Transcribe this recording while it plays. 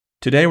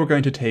Today we're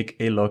going to take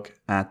a look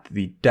at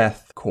the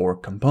death core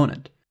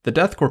component. The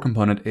death core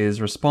component is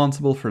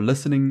responsible for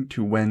listening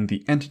to when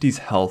the entity's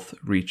health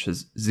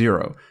reaches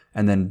 0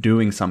 and then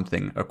doing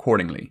something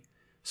accordingly.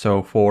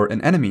 So for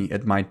an enemy,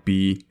 it might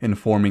be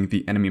informing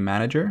the enemy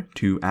manager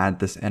to add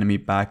this enemy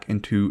back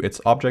into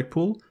its object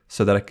pool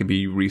so that it can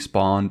be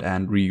respawned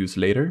and reused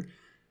later.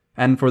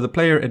 And for the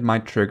player, it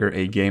might trigger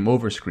a game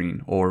over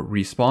screen or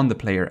respawn the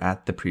player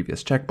at the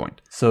previous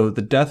checkpoint. So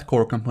the death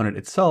core component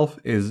itself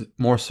is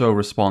more so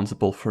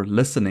responsible for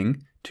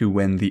listening to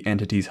when the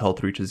entity's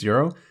health reaches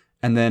 0,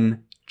 and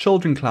then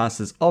children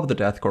classes of the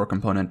death core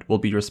component will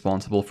be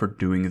responsible for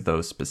doing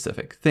those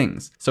specific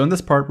things. So in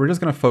this part, we're just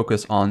going to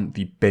focus on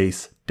the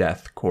base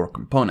death core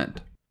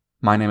component.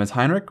 My name is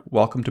Heinrich,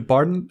 welcome to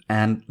Bardent,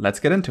 and let's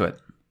get into it.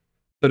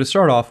 So to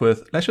start off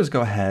with, let's just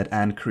go ahead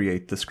and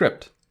create the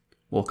script.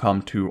 We'll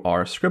come to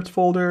our script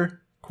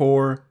folder,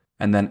 core,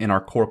 and then in our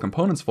core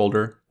components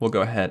folder, we'll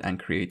go ahead and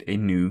create a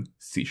new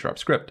C#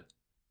 script.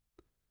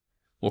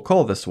 We'll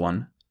call this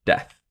one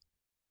death.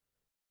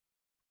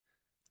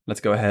 Let's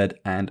go ahead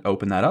and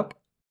open that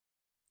up.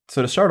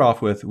 So to start off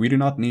with, we do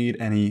not need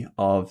any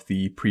of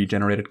the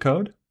pre-generated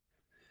code.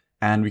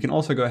 And we can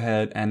also go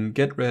ahead and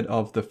get rid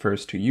of the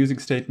first two using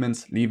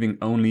statements, leaving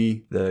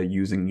only the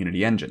using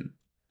Unity engine.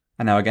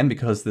 And now again,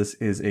 because this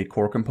is a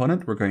core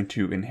component, we're going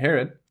to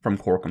inherit from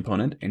core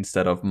component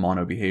instead of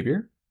mono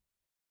behavior.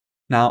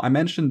 Now I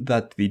mentioned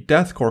that the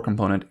death core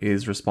component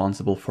is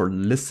responsible for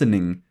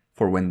listening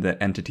for when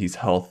the entity's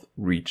health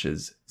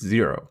reaches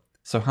 0.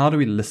 So how do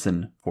we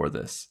listen for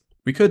this?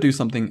 We could do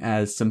something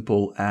as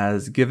simple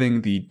as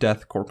giving the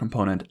death core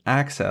component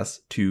access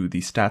to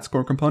the stats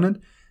core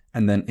component,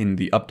 and then in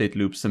the update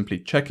loop simply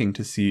checking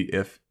to see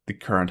if the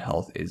current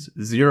health is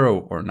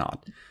 0 or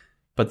not.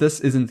 But this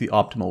isn't the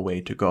optimal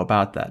way to go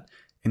about that.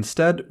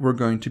 Instead, we're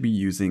going to be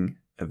using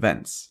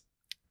events.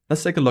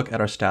 Let's take a look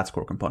at our stats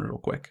core component real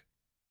quick.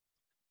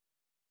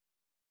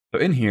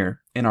 So in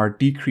here, in our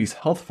decrease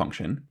health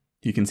function,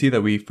 you can see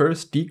that we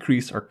first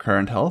decrease our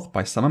current health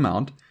by some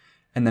amount,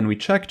 and then we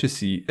check to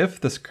see if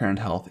this current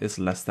health is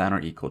less than or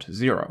equal to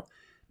 0.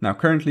 Now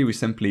currently we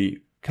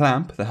simply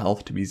clamp the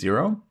health to be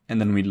 0, and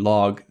then we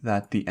log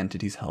that the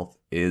entity's health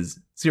is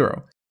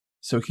 0.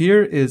 So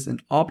here is an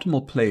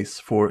optimal place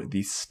for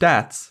the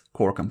stats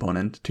core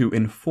component to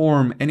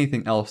inform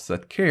anything else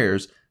that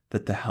cares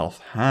that the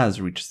health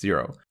has reached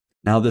 0.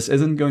 Now this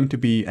isn't going to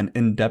be an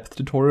in-depth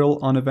tutorial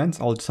on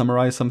events. I'll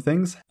summarize some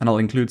things, and I'll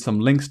include some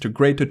links to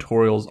great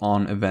tutorials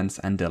on events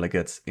and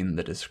delegates in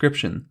the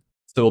description.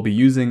 So we'll be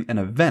using an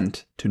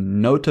event to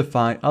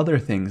notify other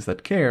things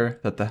that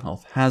care that the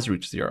health has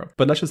reached 0.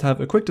 But let's just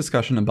have a quick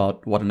discussion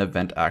about what an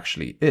event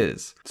actually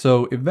is.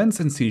 So events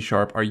in C#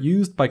 are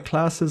used by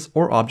classes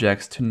or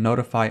objects to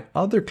notify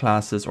other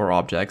classes or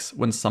objects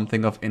when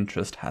something of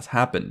interest has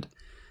happened.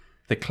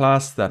 The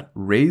class that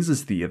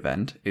raises the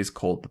event is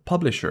called the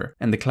publisher,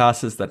 and the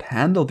classes that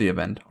handle the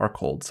event are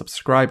called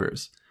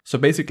subscribers. So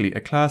basically,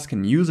 a class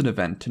can use an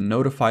event to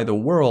notify the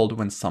world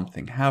when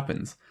something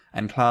happens,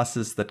 and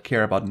classes that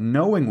care about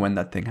knowing when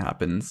that thing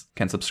happens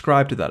can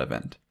subscribe to that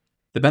event.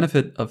 The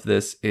benefit of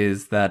this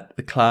is that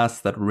the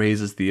class that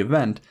raises the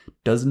event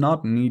does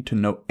not need to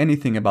know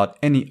anything about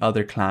any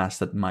other class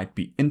that might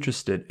be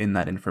interested in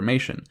that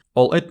information.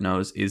 All it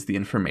knows is the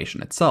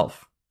information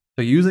itself.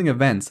 So using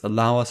events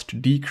allow us to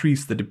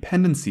decrease the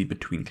dependency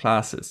between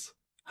classes.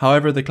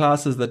 However, the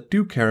classes that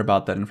do care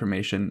about that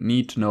information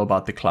need to know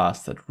about the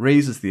class that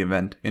raises the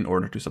event in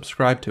order to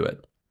subscribe to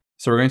it.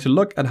 So we're going to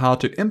look at how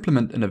to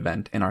implement an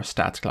event in our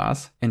stats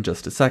class in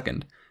just a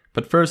second.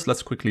 But first,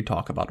 let's quickly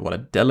talk about what a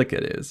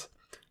delegate is.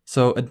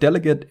 So a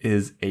delegate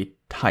is a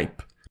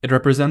type. It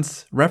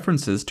represents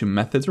references to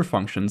methods or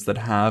functions that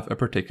have a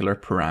particular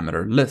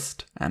parameter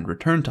list and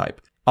return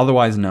type,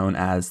 otherwise known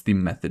as the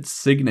method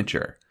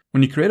signature.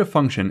 When you create a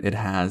function, it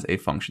has a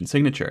function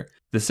signature.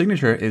 The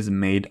signature is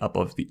made up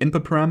of the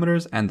input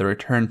parameters and the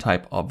return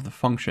type of the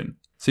function.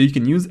 So you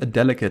can use a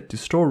delegate to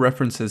store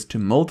references to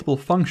multiple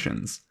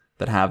functions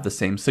that have the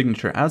same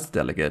signature as the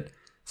delegate,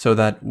 so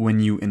that when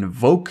you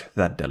invoke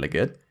that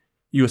delegate,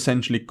 you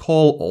essentially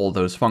call all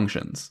those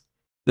functions.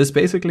 This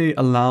basically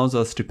allows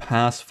us to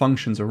pass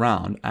functions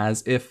around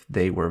as if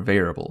they were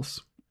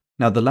variables.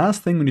 Now the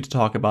last thing we need to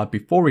talk about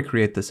before we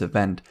create this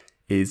event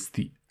is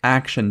the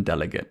Action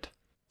Delegate.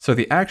 So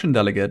the Action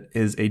Delegate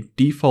is a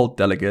default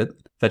delegate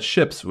that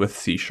ships with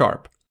C#.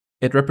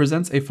 It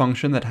represents a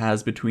function that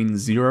has between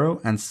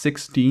 0 and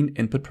 16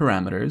 input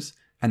parameters,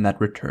 and that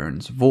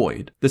returns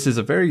void. This is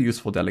a very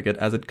useful delegate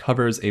as it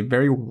covers a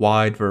very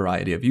wide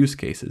variety of use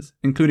cases,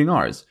 including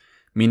ours,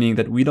 meaning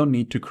that we don't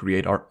need to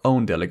create our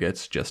own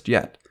delegates just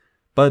yet.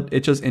 But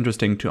it's just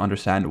interesting to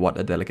understand what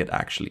a delegate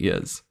actually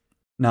is.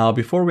 Now,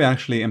 before we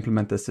actually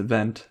implement this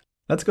event,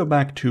 let's go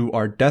back to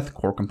our death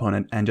core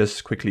component and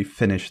just quickly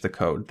finish the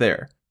code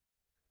there.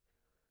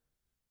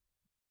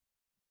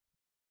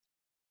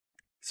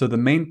 So the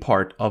main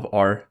part of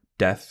our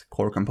death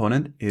core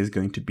component is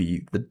going to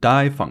be the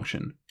die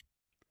function.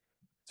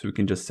 So we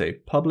can just say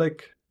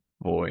public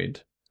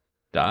void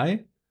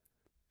die.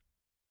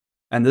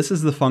 And this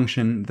is the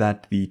function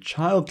that the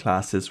child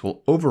classes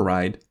will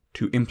override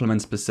to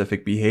implement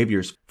specific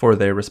behaviors for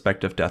their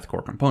respective death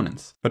core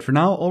components. But for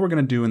now, all we're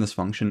going to do in this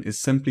function is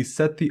simply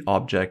set the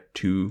object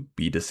to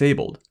be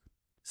disabled.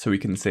 So we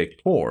can say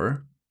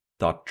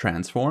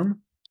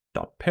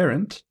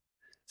core.transform.parent.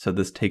 So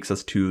this takes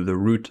us to the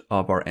root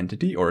of our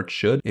entity, or it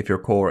should if your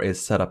core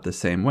is set up the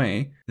same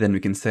way. Then we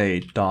can say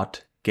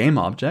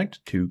 .gameObject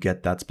to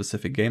get that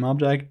specific game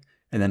object.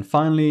 And then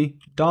finally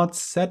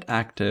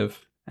 .setActive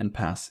and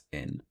pass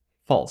in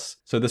false.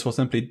 So this will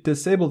simply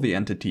disable the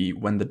entity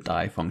when the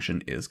die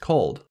function is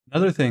called.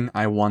 Another thing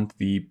I want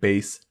the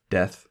base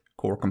death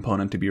core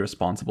component to be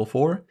responsible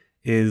for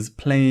is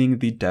playing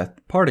the death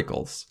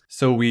particles.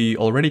 So we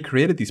already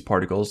created these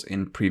particles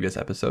in previous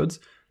episodes.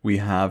 We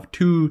have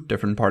two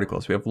different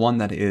particles. We have one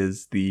that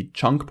is the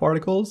chunk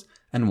particles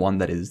and one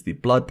that is the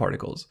blood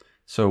particles.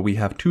 So we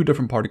have two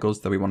different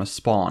particles that we want to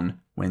spawn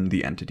when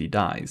the entity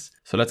dies.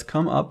 So let's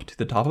come up to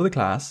the top of the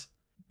class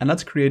and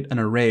let's create an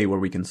array where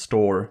we can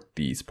store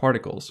these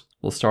particles.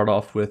 We'll start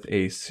off with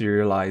a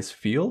serialize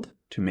field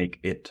to make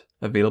it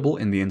available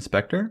in the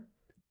inspector.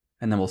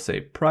 And then we'll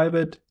say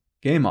private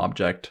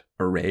GameObject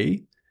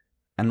array,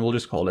 and we'll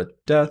just call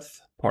it death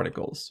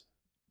particles.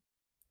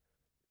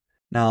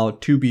 Now,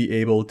 to be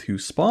able to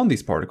spawn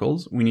these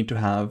particles, we need to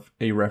have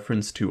a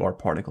reference to our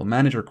particle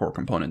manager core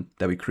component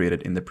that we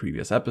created in the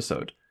previous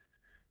episode.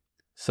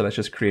 So let's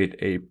just create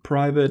a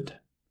private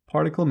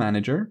particle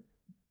manager,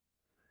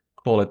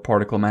 call it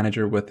particle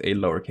manager with a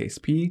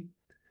lowercase p,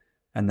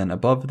 and then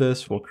above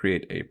this we'll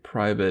create a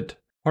private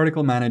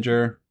particle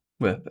manager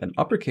with an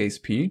uppercase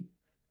p.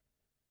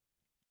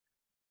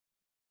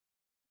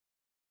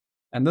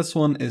 And this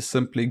one is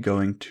simply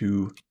going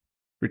to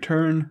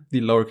return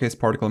the lowercase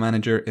particle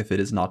manager if it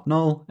is not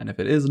null, and if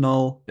it is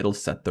null, it'll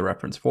set the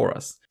reference for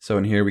us. So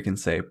in here we can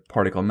say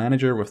particle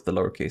manager with the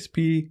lowercase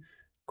p,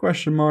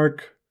 question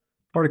mark,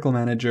 particle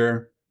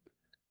manager,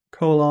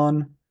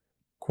 colon,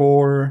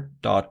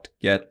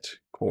 core.get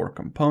core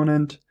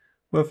component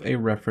with a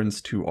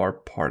reference to our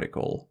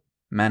particle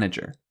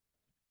manager.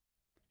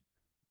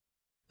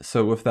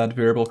 So with that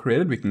variable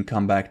created, we can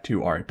come back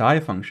to our die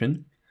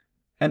function.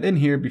 And in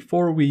here,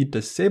 before we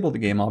disable the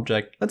game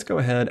object, let's go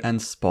ahead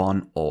and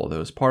spawn all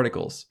those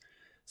particles.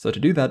 So to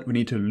do that, we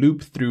need to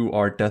loop through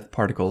our death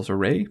particles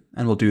array,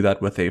 and we'll do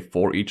that with a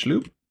for each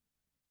loop.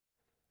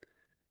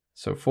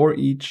 So for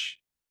each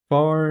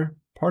var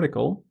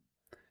particle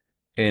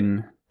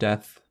in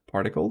death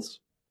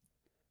particles.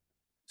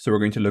 So we're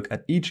going to look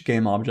at each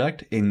game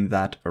object in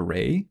that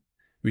array.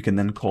 We can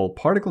then call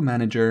particle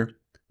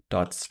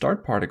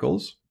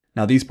manager.startParticles.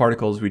 Now these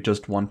particles we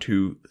just want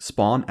to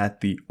spawn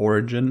at the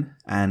origin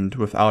and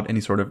without any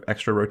sort of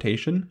extra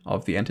rotation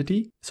of the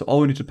entity. So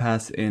all we need to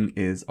pass in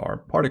is our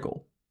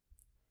particle.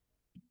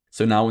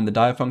 So now when the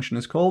die function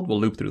is called, we'll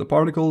loop through the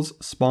particles,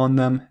 spawn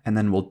them, and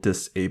then we'll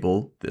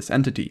disable this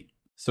entity.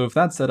 So with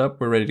that set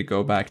up, we're ready to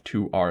go back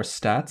to our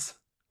stats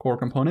core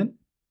component.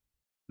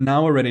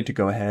 Now we're ready to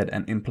go ahead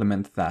and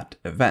implement that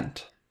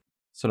event.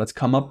 So let's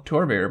come up to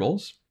our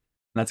variables.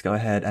 Let's go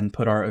ahead and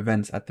put our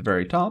events at the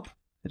very top.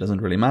 It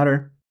doesn't really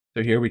matter.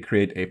 So here we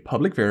create a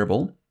public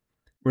variable.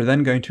 We're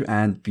then going to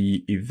add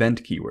the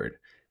event keyword.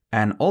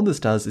 And all this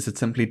does is it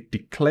simply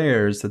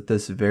declares that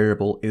this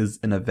variable is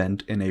an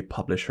event in a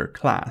publisher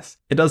class.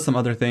 It does some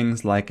other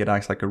things, like it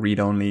acts like a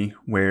read-only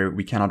where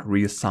we cannot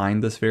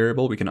reassign this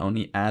variable. We can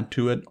only add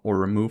to it or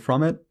remove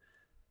from it.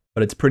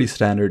 But it's pretty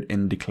standard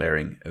in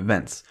declaring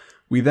events.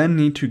 We then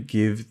need to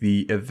give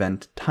the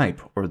event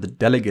type or the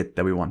delegate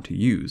that we want to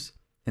use.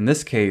 In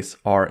this case,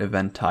 our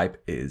event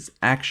type is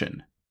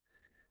action.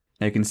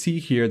 Now you can see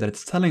here that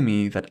it's telling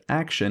me that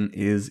action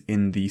is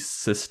in the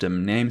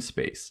system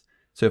namespace.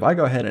 So if I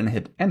go ahead and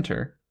hit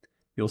enter,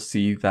 you'll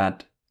see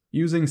that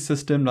using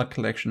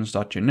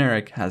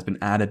system.collections.generic has been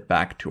added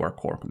back to our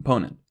core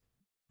component.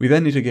 We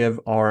then need to give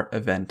our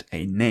event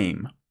a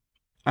name.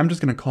 I'm just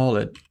going to call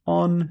it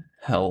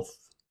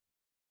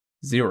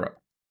onHealth0.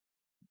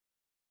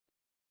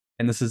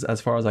 And this is, as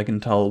far as I can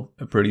tell,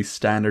 a pretty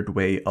standard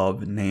way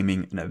of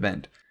naming an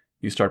event.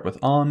 You start with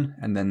on,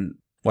 and then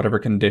whatever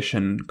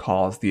condition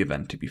caused the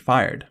event to be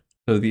fired.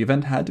 So the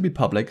event had to be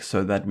public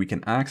so that we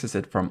can access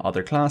it from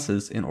other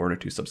classes in order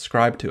to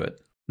subscribe to it.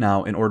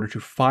 Now, in order to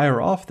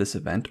fire off this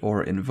event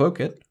or invoke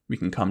it, we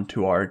can come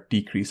to our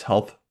decrease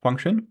health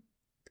function.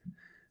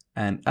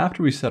 And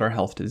after we set our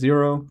health to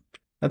 0,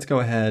 let's go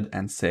ahead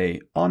and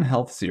say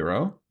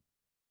onHealth0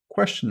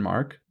 question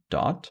mark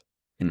dot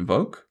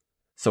invoke.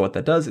 So what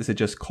that does is it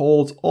just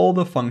calls all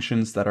the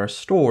functions that are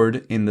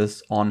stored in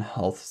this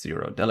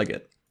onHealth0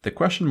 delegate. The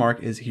question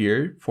mark is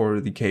here for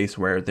the case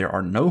where there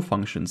are no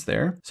functions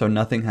there, so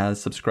nothing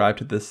has subscribed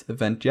to this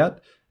event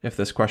yet. If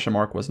this question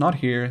mark was not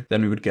here,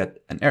 then we would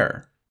get an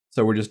error.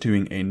 So we're just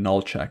doing a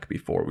null check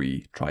before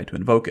we try to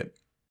invoke it.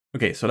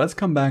 Okay, so let's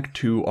come back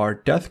to our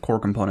death core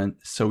component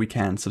so we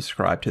can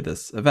subscribe to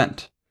this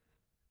event.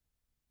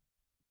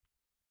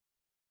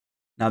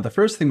 Now the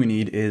first thing we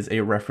need is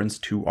a reference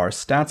to our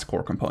stats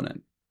core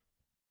component.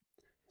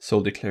 So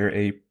we'll declare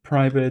a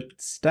private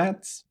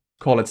stats,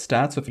 call it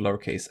stats with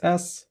lowercase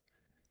s,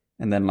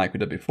 And then like we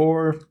did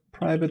before,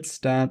 private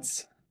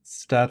stats,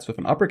 stats with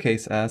an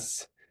uppercase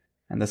S,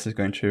 and this is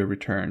going to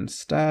return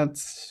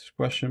stats,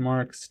 question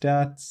mark,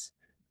 stats,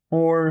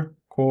 or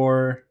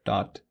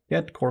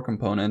core.get core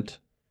component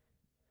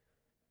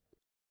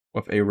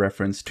with a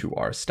reference to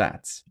our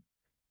stats,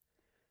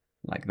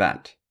 like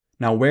that.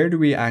 Now, where do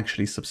we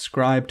actually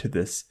subscribe to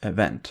this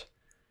event?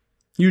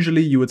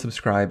 Usually you would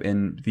subscribe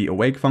in the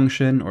awake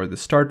function or the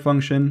start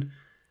function,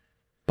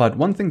 but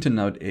one thing to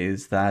note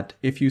is that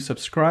if you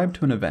subscribe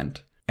to an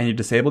event and you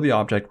disable the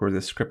object where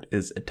the script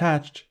is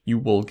attached, you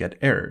will get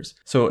errors.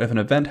 So if an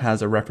event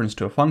has a reference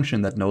to a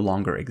function that no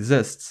longer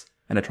exists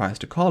and it tries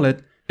to call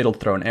it, it'll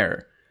throw an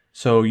error.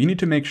 So you need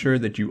to make sure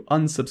that you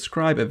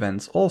unsubscribe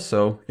events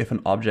also if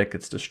an object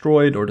gets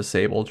destroyed or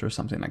disabled or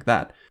something like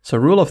that. So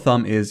rule of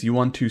thumb is you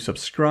want to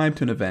subscribe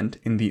to an event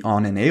in the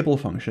onEnable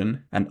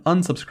function and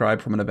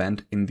unsubscribe from an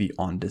event in the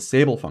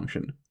onDisable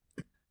function.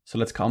 So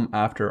let's come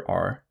after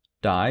our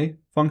die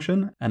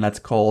function and let's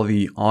call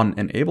the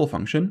onEnable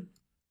function.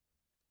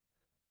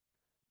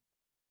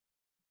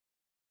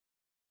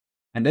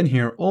 And in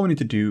here, all we need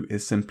to do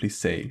is simply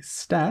say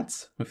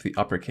stats with the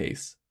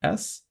uppercase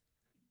S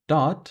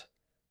dot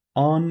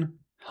on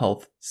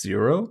health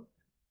 0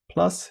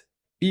 plus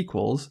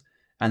equals,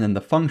 and then the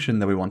function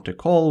that we want to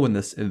call when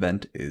this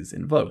event is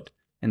invoked.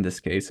 In this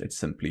case, it's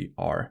simply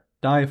our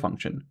die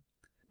function.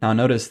 Now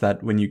notice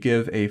that when you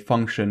give a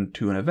function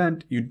to an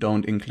event, you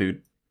don't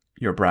include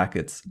your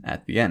brackets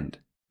at the end.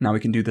 Now we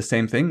can do the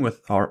same thing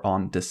with our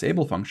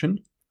onDisable function.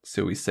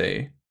 So we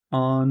say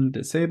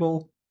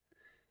onDisable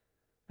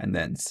and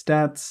then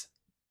stats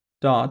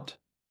dot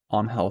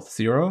on health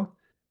 0,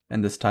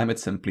 and this time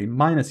it's simply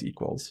minus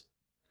equals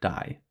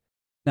die.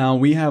 Now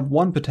we have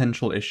one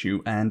potential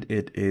issue, and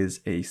it is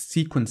a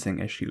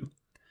sequencing issue.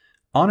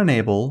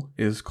 OnEnable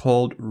is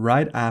called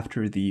right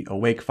after the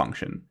awake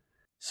function.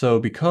 So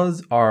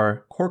because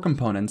our core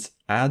components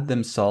add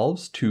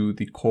themselves to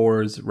the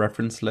core's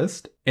reference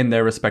list in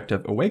their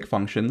respective awake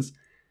functions,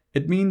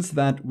 it means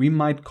that we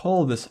might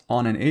call this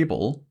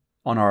onEnable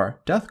on our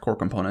death core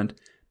component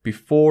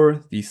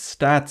before the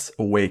stats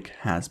awake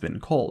has been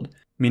called,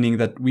 meaning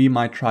that we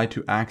might try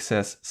to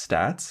access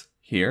stats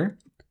here,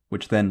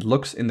 which then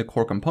looks in the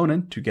core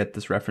component to get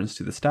this reference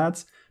to the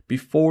stats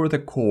before the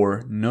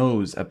core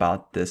knows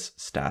about this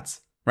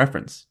stats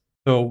reference.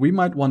 So we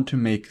might want to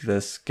make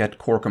this get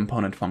core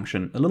component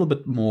function a little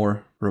bit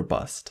more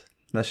robust.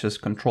 Let's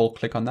just control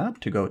click on that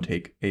to go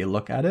take a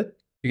look at it.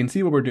 You can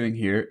see what we're doing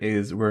here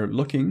is we're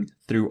looking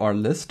through our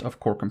list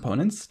of core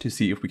components to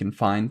see if we can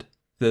find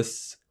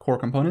this core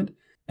component.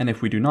 And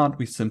if we do not,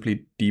 we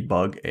simply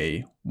debug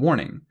a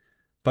warning.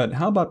 But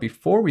how about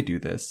before we do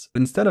this,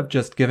 instead of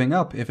just giving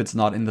up if it's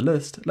not in the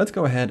list, let's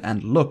go ahead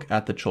and look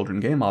at the children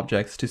game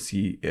objects to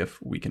see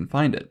if we can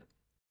find it.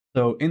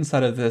 So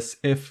inside of this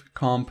if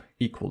comp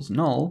equals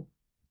null,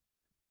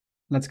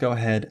 let's go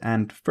ahead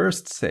and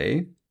first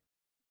say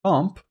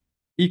comp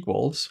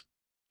equals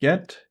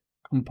get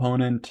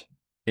component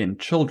in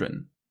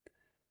children.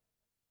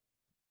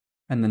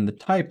 And then the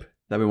type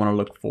that we want to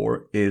look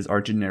for is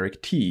our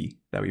generic t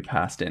that we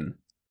passed in.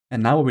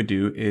 And now what we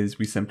do is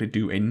we simply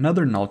do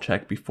another null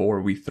check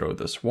before we throw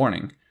this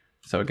warning.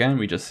 So again,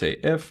 we just say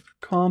if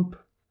comp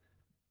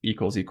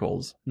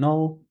equals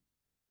null,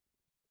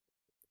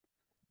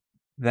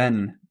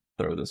 then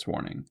throw this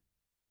warning.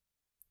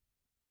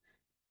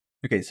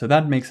 Okay, so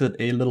that makes it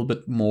a little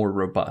bit more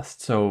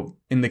robust. So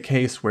in the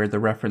case where the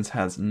reference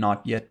has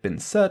not yet been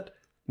set,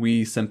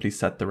 we simply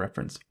set the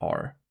reference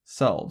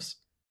ourselves.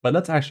 But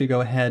let's actually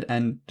go ahead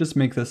and just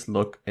make this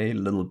look a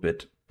little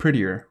bit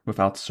prettier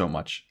without so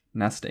much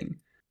nesting.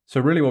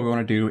 So really what we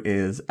want to do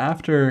is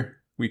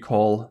after we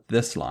call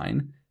this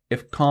line,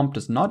 if comp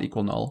does not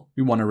equal null,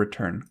 we want to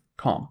return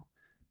comp.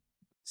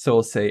 So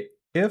we'll say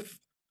if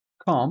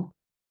comp,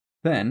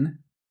 then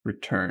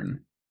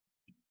return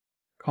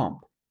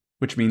comp,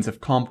 which means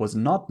if comp was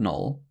not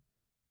null,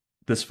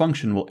 this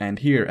function will end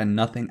here and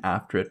nothing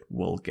after it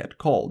will get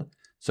called.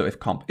 So if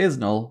comp is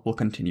null, we'll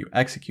continue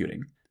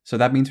executing. So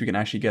that means we can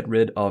actually get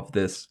rid of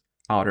this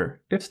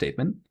outer if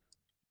statement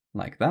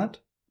like that.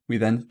 We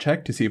then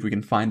check to see if we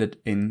can find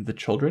it in the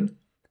children,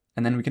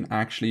 and then we can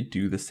actually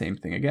do the same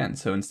thing again.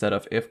 So instead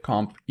of if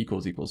comp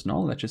equals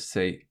null, let's just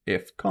say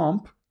if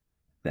comp,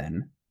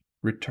 then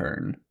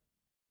return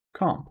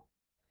comp.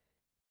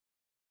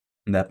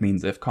 And that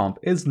means if comp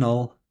is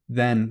null,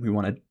 then we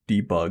want to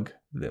debug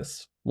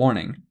this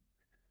warning.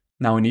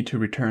 Now we need to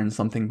return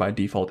something by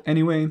default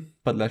anyway,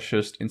 but let's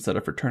just, instead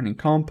of returning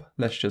comp,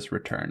 let's just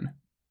return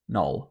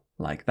null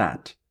like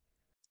that.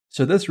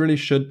 So this really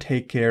should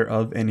take care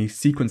of any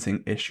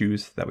sequencing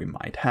issues that we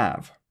might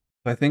have.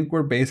 I think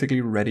we're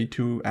basically ready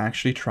to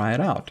actually try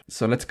it out.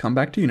 So let's come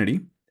back to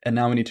Unity. And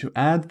now we need to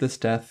add this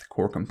death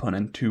core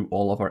component to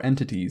all of our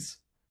entities.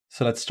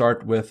 So let's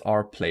start with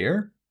our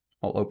player.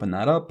 I'll open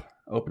that up,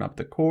 open up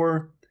the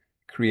core,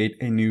 create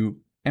a new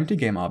empty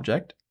game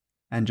object,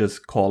 and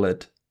just call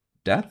it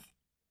death.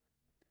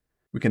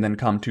 We can then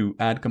come to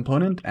add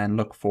component and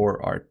look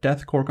for our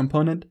death core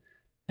component.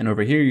 And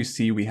over here you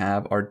see we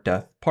have our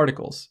death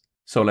particles.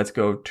 So let's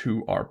go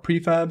to our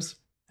prefabs.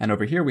 And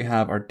over here we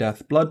have our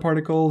death blood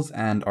particles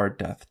and our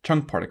death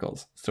chunk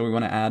particles. So we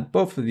want to add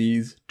both of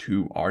these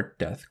to our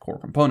death core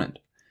component.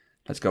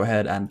 Let's go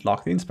ahead and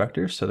lock the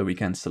inspector so that we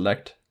can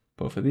select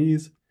both of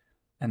these.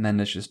 And then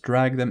let's just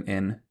drag them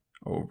in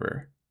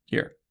over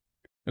here.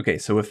 Okay,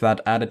 so with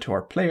that added to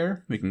our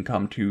player, we can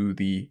come to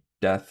the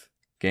death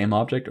game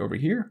object over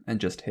here and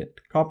just hit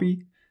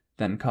copy.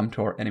 Then come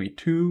to our enemy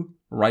 2,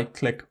 right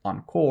click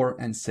on core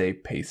and say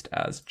paste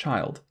as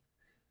child.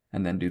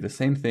 And then do the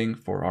same thing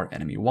for our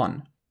enemy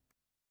 1.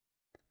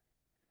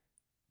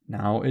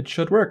 Now it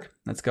should work.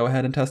 Let's go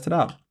ahead and test it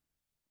out.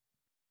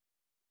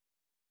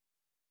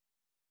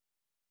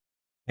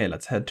 Okay,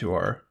 let's head to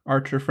our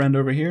archer friend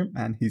over here,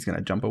 and he's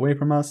gonna jump away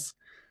from us.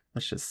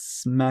 Let's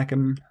just smack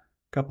him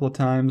a couple of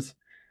times.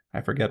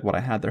 I forget what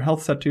I had their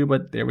health set to,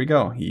 but there we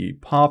go. He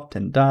popped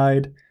and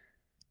died.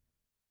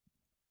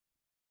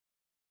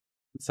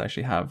 Let's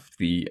actually have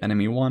the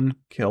enemy 1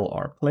 kill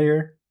our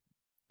player.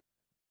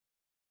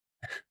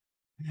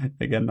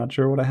 Again, not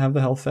sure what I have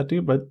the health set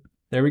to, but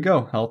there we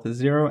go. Health is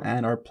 0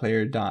 and our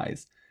player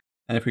dies.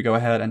 And if we go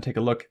ahead and take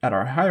a look at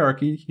our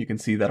hierarchy, you can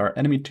see that our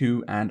enemy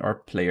 2 and our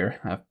player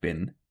have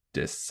been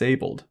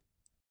disabled.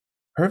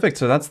 Perfect,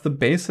 so that's the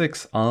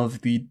basics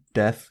of the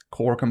death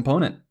core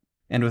component.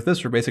 And with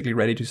this, we're basically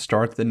ready to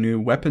start the new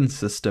weapon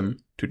system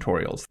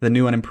tutorials, the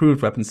new and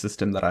improved weapon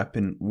system that I've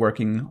been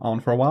working on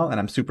for a while, and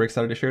I'm super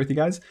excited to share with you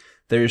guys.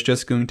 There's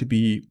just going to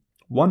be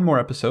one more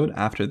episode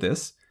after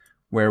this,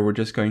 where we're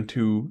just going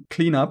to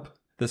clean up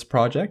this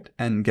project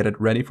and get it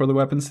ready for the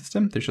weapon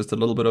system. There's just a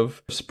little bit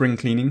of spring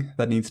cleaning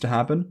that needs to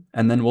happen,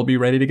 and then we'll be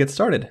ready to get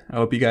started. I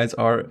hope you guys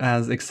are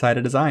as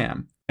excited as I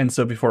am. And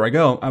so before I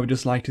go, I would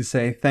just like to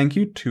say thank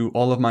you to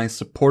all of my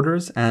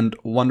supporters and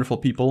wonderful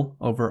people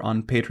over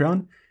on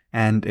Patreon,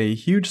 and a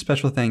huge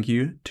special thank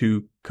you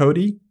to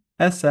Cody,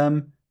 SM,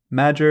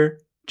 Madger,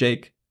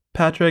 Jake,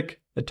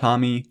 Patrick,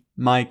 Itami,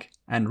 Mike,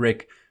 and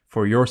Rick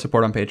for your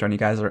support on Patreon. You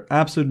guys are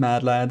absolute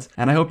mad lads,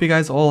 and I hope you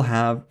guys all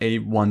have a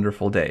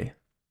wonderful day.